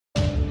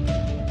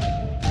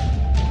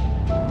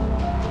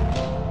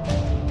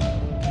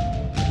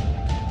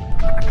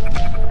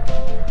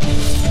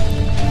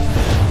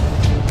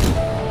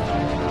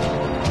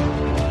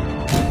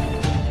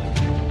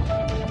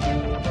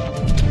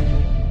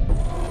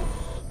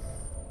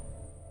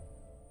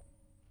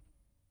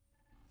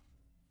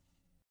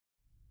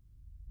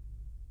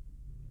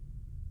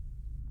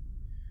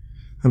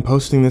I'm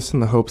posting this in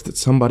the hopes that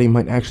somebody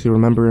might actually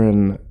remember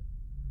an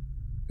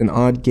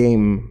odd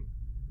game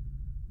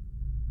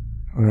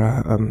or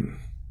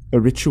a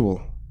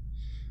ritual,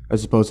 I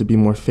suppose it'd be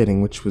more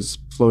fitting, which was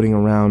floating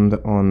around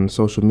on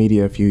social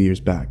media a few years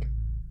back.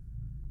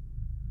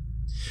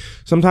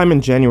 Sometime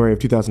in January of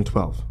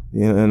 2012,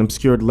 an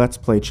obscured Let's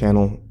Play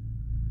channel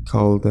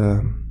called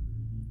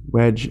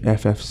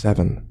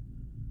WedgeFF7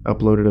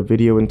 uploaded a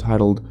video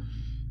entitled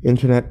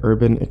Internet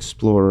Urban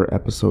Explorer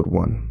Episode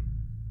 1.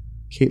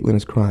 Caitlin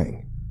is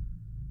crying.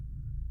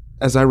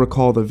 As I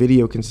recall, the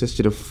video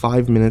consisted of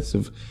 5 minutes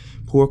of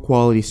poor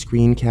quality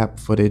screen cap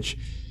footage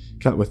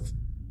cut with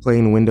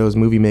plain Windows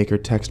Movie Maker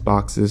text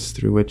boxes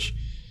through which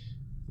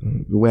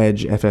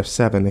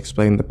WedgeFF7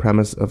 explained the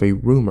premise of a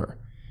rumor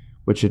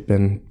which had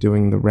been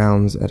doing the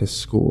rounds at his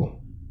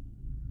school.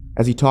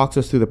 As he talks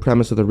us through the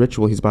premise of the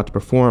ritual he's about to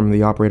perform,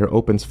 the operator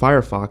opens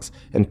Firefox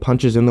and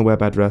punches in the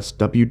web address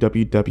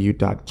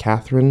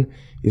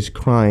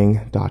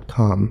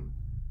www.catherineiscrying.com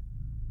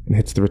and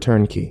hits the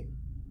return key.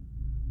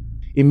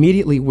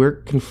 Immediately,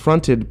 we're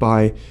confronted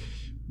by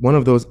one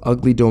of those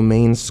ugly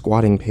domain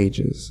squatting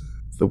pages.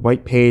 The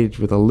white page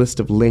with a list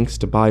of links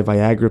to buy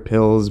Viagra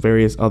pills,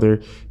 various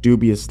other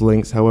dubious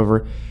links.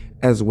 However,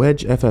 as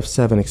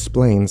WedgeFF7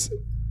 explains,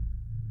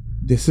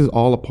 this is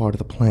all a part of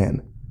the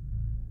plan.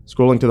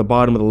 Scrolling to the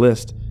bottom of the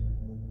list,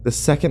 the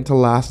second to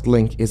last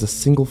link is a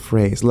single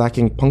phrase,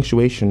 lacking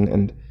punctuation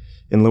and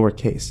in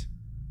lowercase.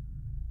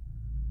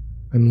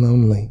 I'm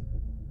lonely.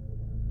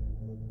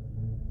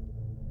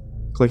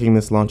 Clicking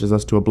this launches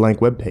us to a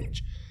blank web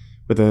page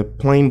with a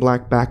plain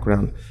black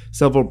background,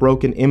 several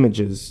broken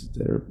images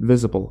that are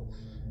visible,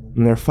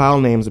 and their file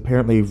names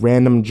apparently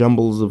random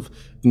jumbles of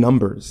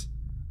numbers.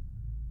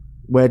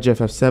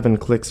 WedgeFF7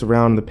 clicks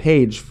around the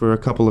page for a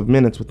couple of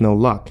minutes with no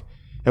luck.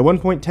 At one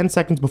point, 10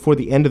 seconds before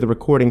the end of the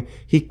recording,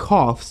 he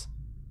coughs,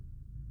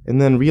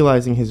 and then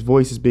realizing his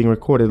voice is being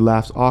recorded,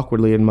 laughs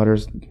awkwardly and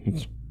mutters,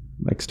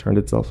 "Mic's turned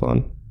itself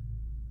on."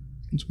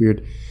 It's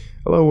weird.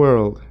 "Hello,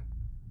 world."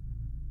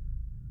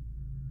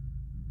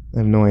 I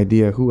have no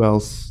idea who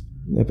else,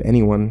 if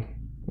anyone,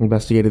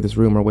 investigated this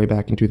rumor way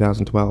back in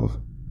 2012.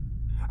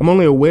 I'm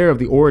only aware of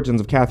the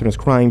origins of Catherine is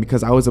Crying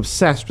because I was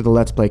obsessed with the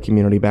Let's Play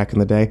community back in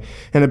the day,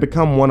 and had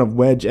become one of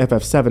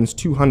WedgeFF7's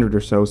 200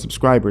 or so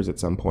subscribers at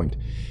some point.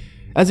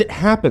 As it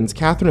happens,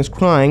 Catherine is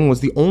Crying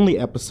was the only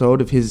episode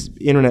of his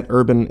Internet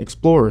Urban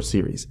Explorer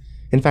series.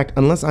 In fact,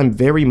 unless I'm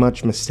very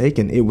much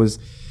mistaken, it was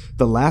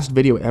the last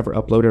video ever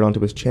uploaded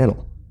onto his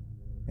channel,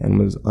 and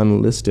was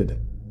unlisted,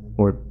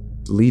 or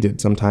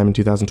deleted sometime in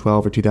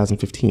 2012 or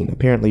 2015,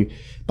 apparently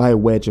by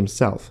Wedge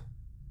himself.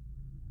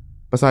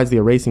 Besides the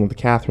erasing of the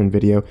Catherine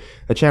video,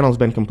 the channel has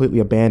been completely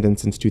abandoned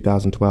since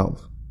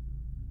 2012.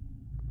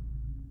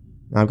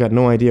 Now, I've got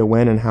no idea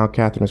when and how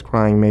Catherine is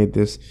Crying made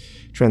this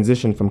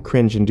transition from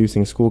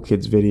cringe-inducing school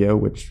kids video,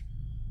 which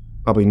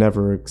probably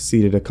never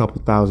exceeded a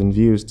couple thousand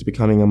views, to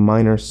becoming a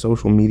minor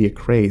social media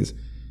craze.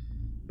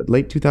 But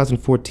late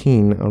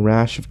 2014, a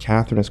rash of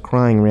Catherine is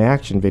Crying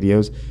reaction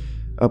videos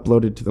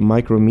uploaded to the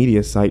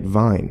micromedia site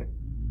Vine.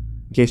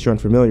 In case you're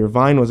unfamiliar,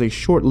 Vine was a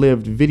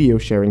short-lived video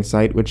sharing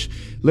site which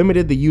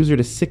limited the user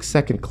to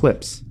 6-second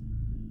clips.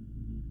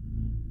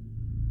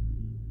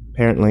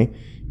 Apparently,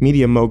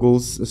 media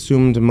moguls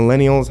assumed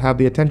millennials have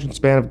the attention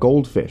span of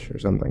goldfish or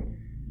something.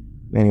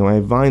 Anyway,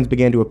 Vines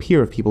began to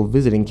appear of people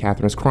visiting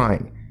Catherine is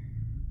Crying,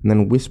 and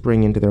then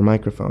whispering into their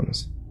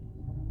microphones,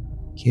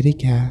 "Kitty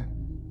cat,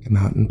 come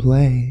out and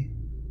play."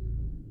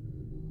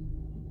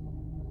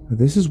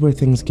 This is where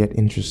things get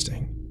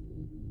interesting.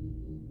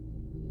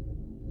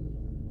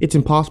 It's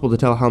impossible to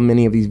tell how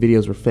many of these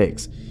videos were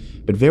fakes,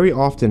 but very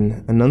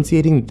often,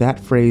 enunciating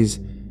that phrase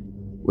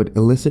would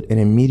elicit an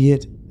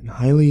immediate and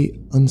highly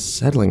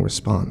unsettling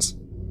response.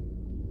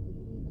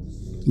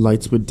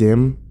 Lights would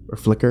dim or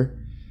flicker,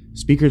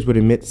 speakers would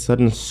emit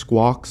sudden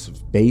squawks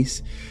of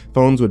bass,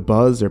 phones would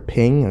buzz or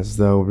ping as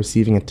though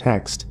receiving a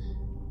text.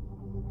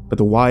 But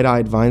the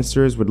wide-eyed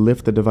Vinesters would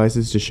lift the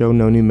devices to show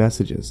no new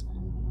messages.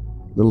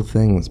 Little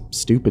things,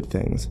 stupid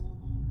things,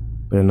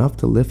 but enough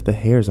to lift the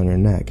hairs on your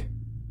neck.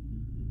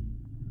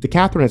 The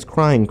Catherine is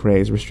Crying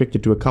craze,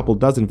 restricted to a couple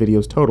dozen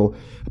videos total,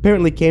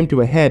 apparently came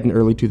to a head in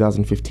early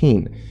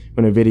 2015,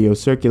 when a video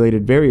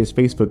circulated various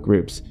Facebook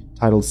groups,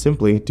 titled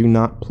simply, "Do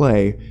Not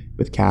Play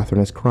with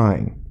Catherine is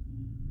Crying."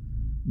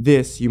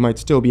 This you might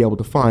still be able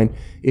to find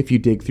if you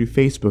dig through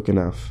Facebook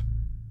enough.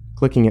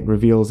 Clicking it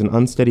reveals an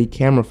unsteady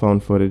camera phone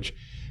footage.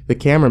 The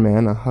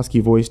cameraman, a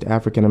husky-voiced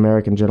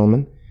African-American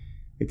gentleman,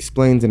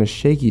 explains in a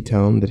shaky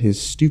tone that his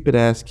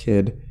stupid-ass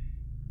kid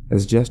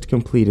has just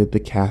completed the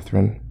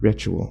Catherine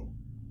ritual.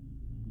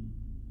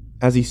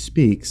 As he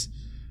speaks,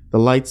 the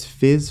lights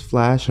fizz,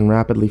 flash, and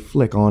rapidly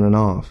flick on and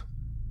off.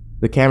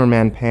 The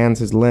cameraman pans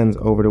his lens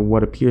over to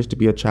what appears to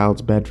be a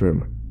child's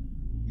bedroom.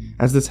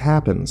 As this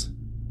happens,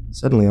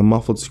 suddenly a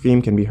muffled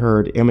scream can be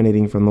heard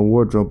emanating from the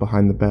wardrobe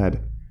behind the bed.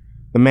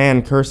 The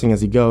man, cursing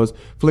as he goes,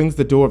 flings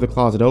the door of the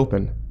closet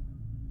open.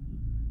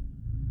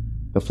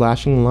 The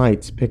flashing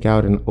lights pick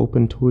out an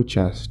open toy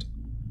chest,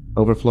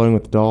 overflowing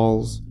with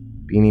dolls,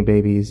 beanie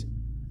babies,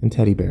 and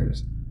teddy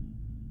bears.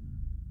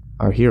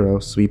 Our hero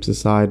sweeps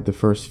aside the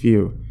first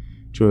few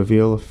to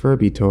reveal a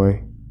Furby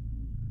toy.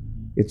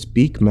 Its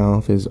beak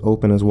mouth is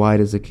open as wide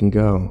as it can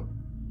go,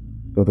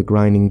 though the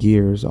grinding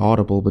gears,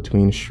 audible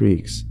between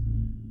shrieks,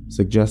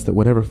 suggest that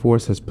whatever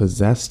force has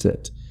possessed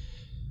it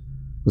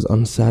was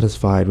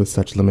unsatisfied with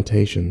such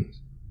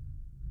limitations.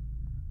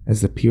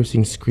 As the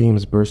piercing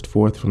screams burst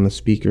forth from the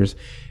speakers,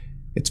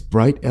 its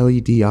bright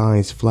LED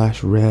eyes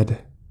flash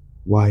red,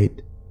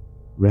 white,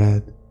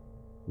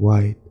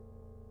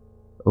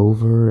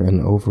 over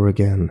and over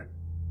again.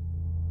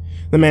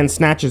 The man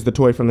snatches the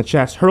toy from the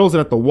chest, hurls it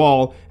at the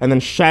wall, and then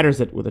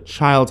shatters it with a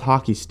child's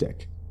hockey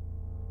stick.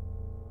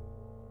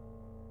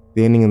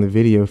 The ending in the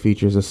video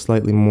features a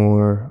slightly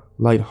more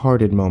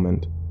light-hearted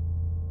moment,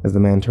 as the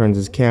man turns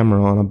his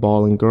camera on a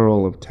bawling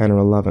girl of 10 or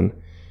 11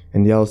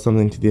 and yells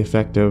something to the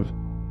effect of,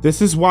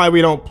 "This is why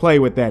we don't play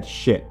with that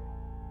shit."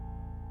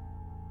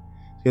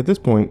 See, at this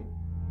point,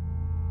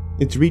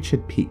 its reach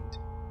had peaked,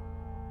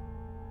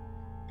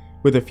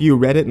 with a few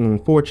Reddit and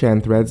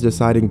 4chan threads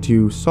deciding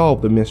to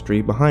solve the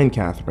mystery behind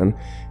Catherine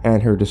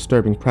and her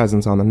disturbing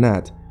presence on the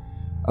net.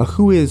 A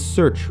Who Is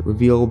search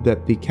revealed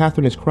that the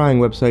Catherine is Crying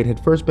website had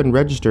first been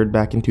registered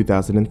back in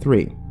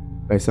 2003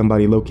 by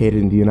somebody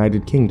located in the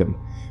United Kingdom,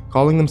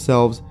 calling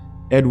themselves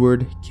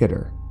Edward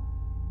Kidder.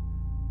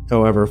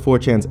 However,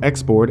 4chan's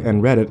X-Board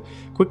and Reddit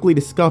quickly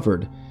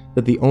discovered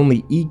that the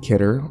only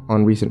E-Kidder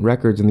on recent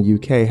records in the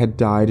UK had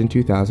died in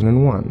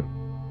 2001.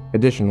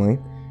 Additionally,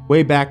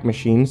 Wayback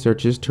Machine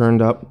searches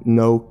turned up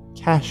no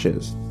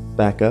caches,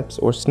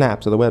 backups, or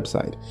snaps of the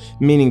website,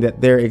 meaning that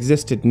there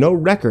existed no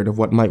record of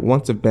what might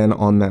once have been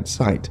on that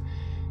site.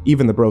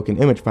 Even the broken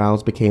image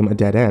files became a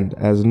dead end,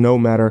 as no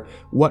matter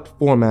what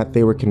format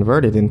they were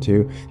converted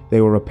into,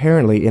 they were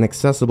apparently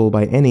inaccessible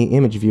by any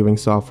image viewing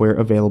software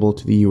available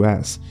to the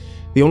US.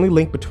 The only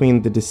link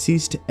between the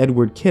deceased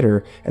Edward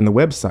Kidder and the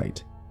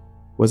website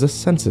was a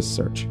census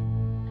search.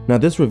 Now,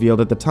 this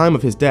revealed at the time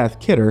of his death,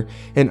 Kidder,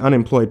 an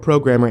unemployed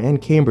programmer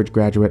and Cambridge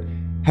graduate,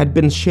 had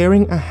been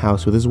sharing a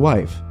house with his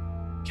wife,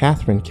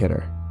 Catherine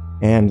Kidder,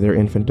 and their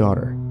infant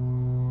daughter.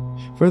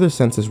 Further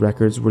census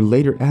records were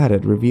later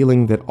added,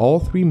 revealing that all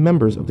three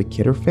members of the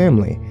Kidder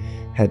family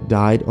had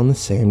died on the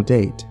same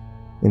date,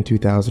 in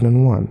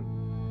 2001.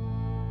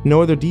 No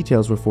other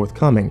details were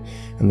forthcoming,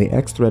 and the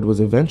X thread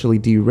was eventually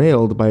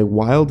derailed by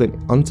wild and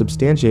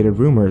unsubstantiated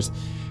rumors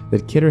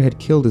that Kidder had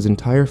killed his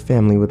entire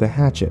family with a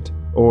hatchet,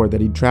 or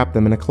that he'd trapped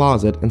them in a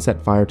closet and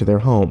set fire to their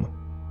home.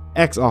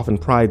 X often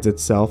prides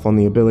itself on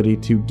the ability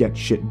to get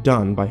shit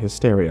done by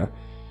hysteria,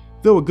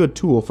 though a good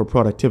tool for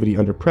productivity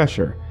under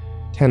pressure,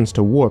 tends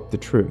to warp the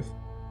truth,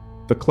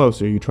 the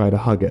closer you try to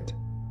hug it.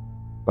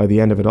 By the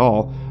end of it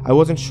all, I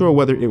wasn't sure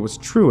whether it was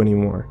true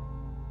anymore,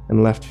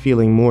 and left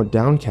feeling more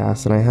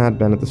downcast than I had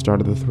been at the start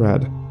of the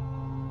thread.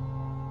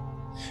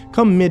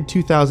 Come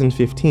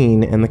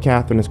mid-2015, and the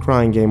Catherine is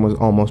Crying game was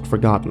almost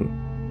forgotten.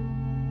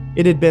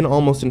 It had been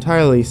almost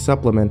entirely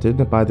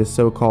supplemented by the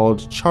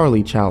so-called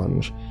Charlie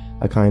Challenge,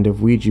 a kind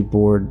of Ouija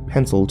board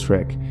pencil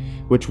trick,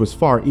 which was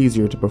far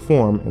easier to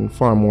perform and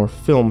far more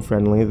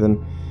film-friendly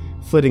than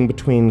flitting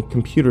between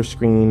computer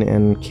screen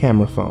and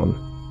camera phone.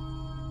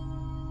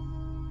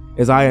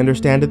 As I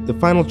understand it, the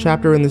final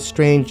chapter in this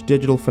strange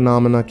digital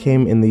phenomena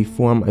came in the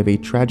form of a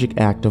tragic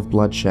act of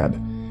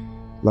bloodshed.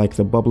 Like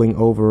the bubbling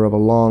over of a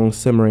long,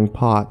 simmering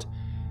pot,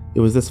 it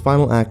was this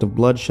final act of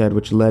bloodshed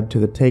which led to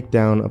the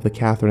takedown of the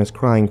Catherine is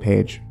Crying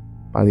page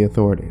by the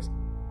authorities.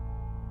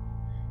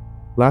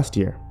 Last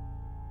year,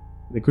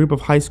 the group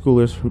of high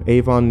schoolers from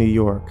Avon, New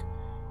York,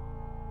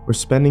 were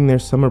spending their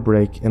summer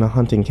break in a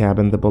hunting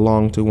cabin that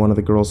belonged to one of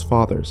the girls'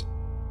 fathers.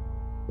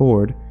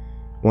 Bored,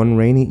 one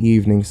rainy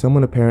evening,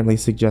 someone apparently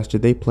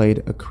suggested they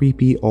played a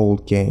creepy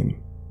old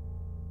game,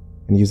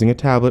 and using a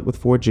tablet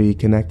with 4G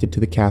connected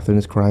to the Catherine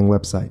is Crying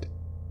website.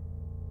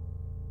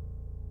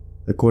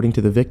 According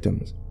to the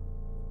victims,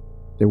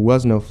 there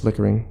was no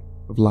flickering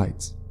of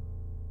lights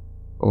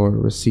or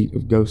receipt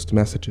of ghost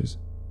messages.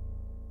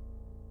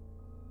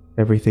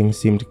 Everything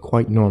seemed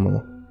quite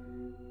normal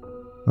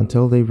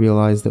until they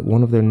realized that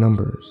one of their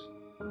numbers,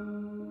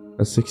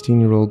 a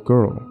 16-year-old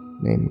girl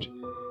named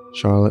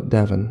Charlotte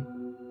Devon,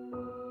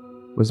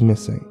 was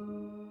missing.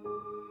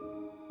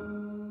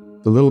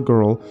 The little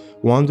girl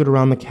wandered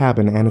around the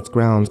cabin and its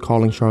grounds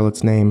calling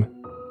Charlotte's name.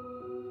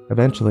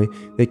 Eventually,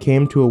 they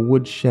came to a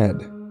wood shed,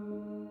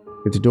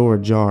 its door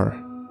ajar.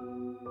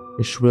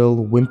 A shrill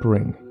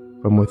whimpering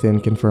from within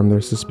confirmed their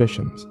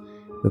suspicions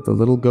that the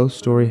little ghost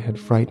story had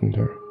frightened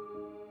her.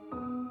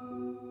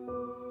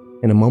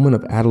 In a moment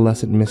of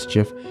adolescent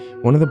mischief,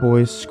 one of the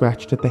boys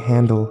scratched at the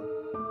handle,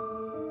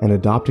 and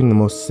adopting the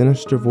most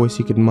sinister voice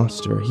he could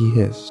muster, he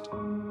hissed,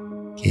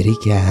 "Kitty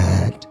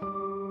cat,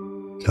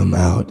 come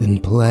out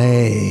and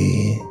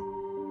play."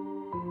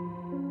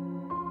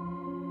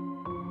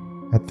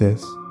 At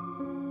this,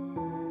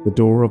 the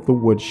door of the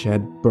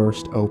woodshed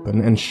burst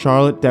open, and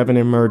Charlotte Devon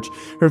emerged,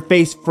 her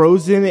face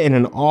frozen in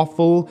an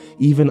awful,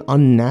 even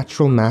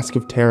unnatural mask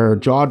of terror,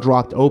 jaw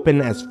dropped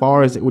open as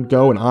far as it would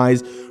go and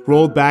eyes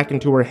rolled back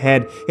into her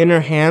head. In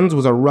her hands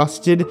was a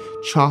rusted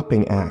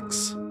chopping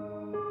axe.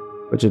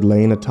 which had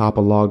lain atop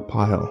a log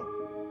pile.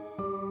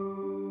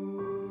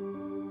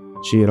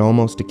 She had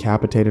almost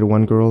decapitated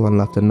one girl and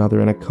left another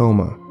in a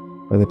coma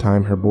by the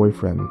time her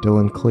boyfriend,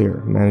 Dylan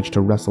Clear, managed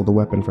to wrestle the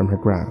weapon from her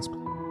grasp.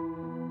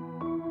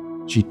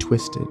 She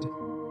twisted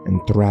and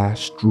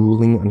thrashed,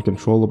 drooling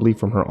uncontrollably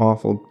from her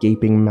awful,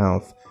 gaping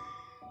mouth,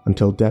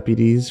 until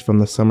deputies from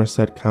the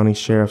Somerset County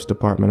Sheriff's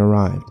Department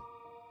arrived.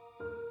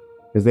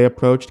 As they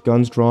approached,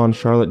 guns drawn,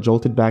 Charlotte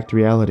jolted back to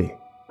reality,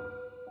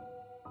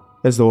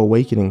 as though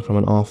awakening from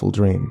an awful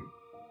dream.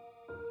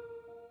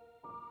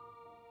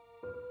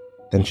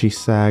 Then she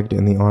sagged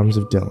in the arms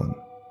of Dylan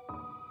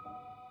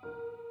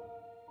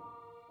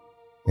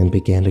and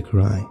began to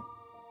cry.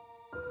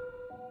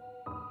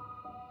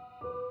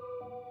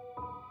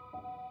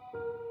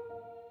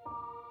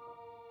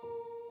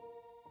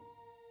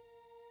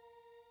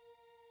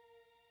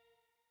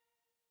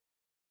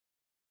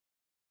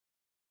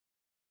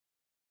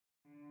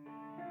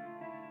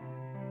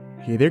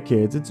 Hey there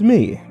kids, it's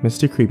me,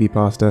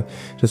 MrCreepyPasta.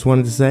 Just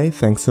wanted to say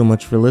thanks so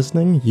much for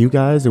listening. You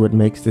guys are what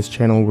makes this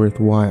channel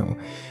worthwhile.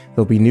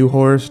 There'll be new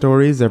horror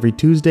stories every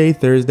Tuesday,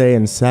 Thursday,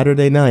 and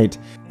Saturday night,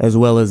 as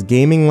well as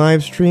gaming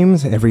live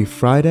streams every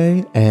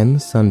Friday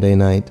and Sunday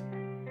night.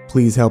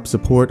 Please help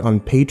support on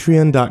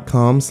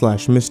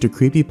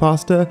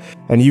patreon.com/MrCreepyPasta,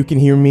 and you can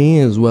hear me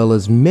as well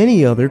as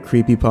many other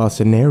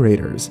creepypasta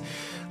narrators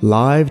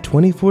live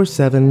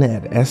 24/7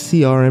 at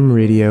SCRM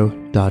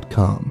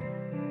Radio.com.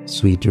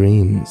 Sweet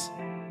dreams.